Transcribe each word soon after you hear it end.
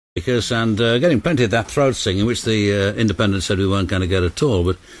Because and getting plenty of that throat singing, which the Independent said we weren't going to get at all.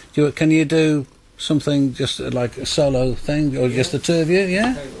 But can you do something just like a solo thing, or just the two of you?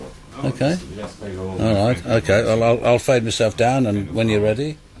 Yeah. Okay. All right. Okay. Well, I'll fade myself down, and when you're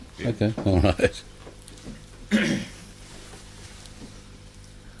ready. Okay. All right.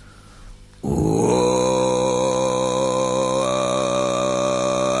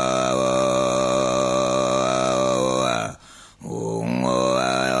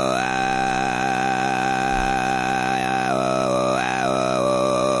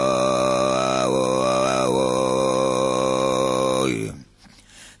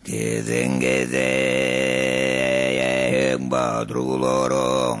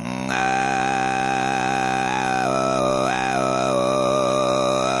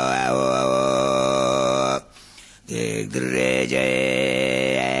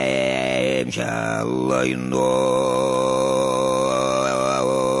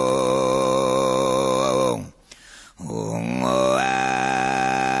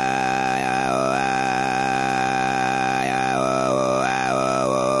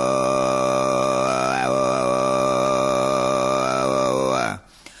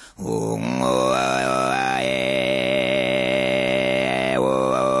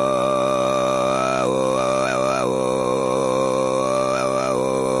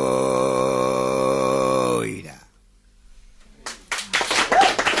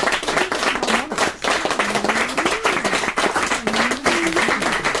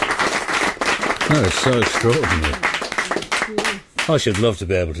 That is so extraordinary. I should love to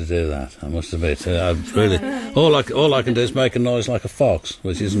be able to do that, I must admit. Really, all I can do is make a noise like a fox,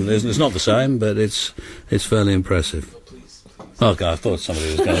 which isn't it's not the same, but it's fairly impressive. Okay, I thought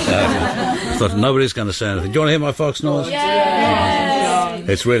somebody was going to say anything. I thought nobody's going to say anything. Do you want to hear my fox noise? Yes.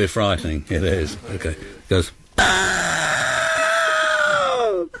 It's really frightening. It is. Okay, it goes.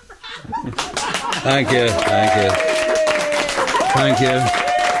 Thank you.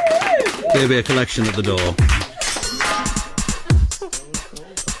 There'll be a collection at the door.